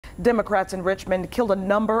Democrats in Richmond killed a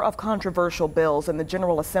number of controversial bills in the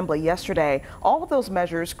General Assembly yesterday. All of those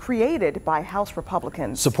measures created by House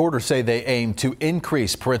Republicans. Supporters say they aim to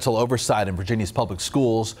increase parental oversight in Virginia's public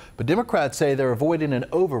schools, but Democrats say they're avoiding an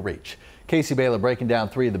overreach. Casey Baylor breaking down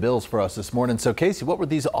three of the bills for us this morning. So, Casey, what were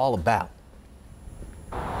these all about?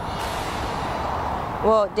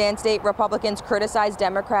 Well, Dan, state Republicans criticized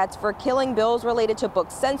Democrats for killing bills related to book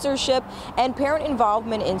censorship and parent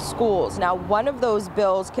involvement in schools. Now, one of those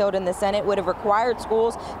bills killed in the Senate would have required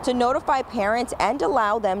schools to notify parents and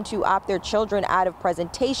allow them to opt their children out of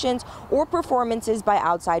presentations or performances by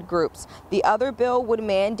outside groups. The other bill would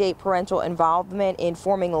mandate parental involvement in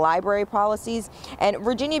forming library policies. And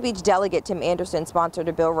Virginia Beach Delegate Tim Anderson sponsored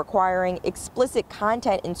a bill requiring explicit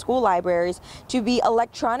content in school libraries to be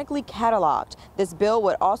electronically cataloged. This bill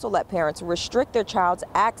would also let parents restrict their child's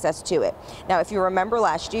access to it. Now, if you remember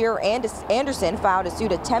last year, Anderson filed a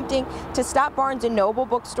suit attempting to stop Barnes & Noble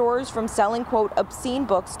bookstores from selling, quote, obscene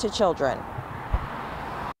books to children.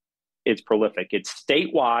 It's prolific. It's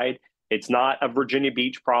statewide. It's not a Virginia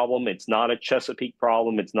Beach problem. It's not a Chesapeake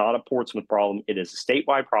problem. It's not a Portsmouth problem. It is a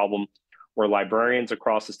statewide problem where librarians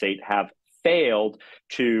across the state have failed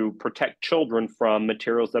to protect children from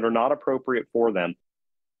materials that are not appropriate for them.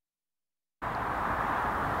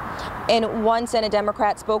 And one Senate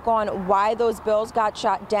Democrat spoke on why those bills got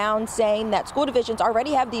shot down, saying that school divisions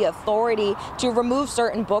already have the authority to remove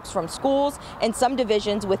certain books from schools, and some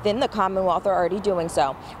divisions within the Commonwealth are already doing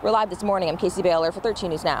so. We're live this morning. I'm Casey Baylor for 13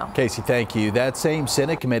 News Now. Casey, thank you. That same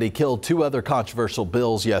Senate committee killed two other controversial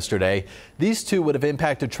bills yesterday. These two would have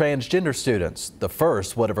impacted transgender students. The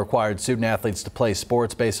first would have required student athletes to play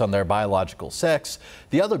sports based on their biological sex.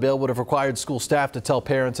 The other bill would have required school staff to tell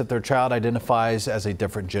parents that their child identifies as a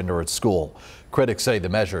different gender at school. Critics say the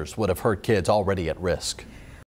measures would have hurt kids already at risk.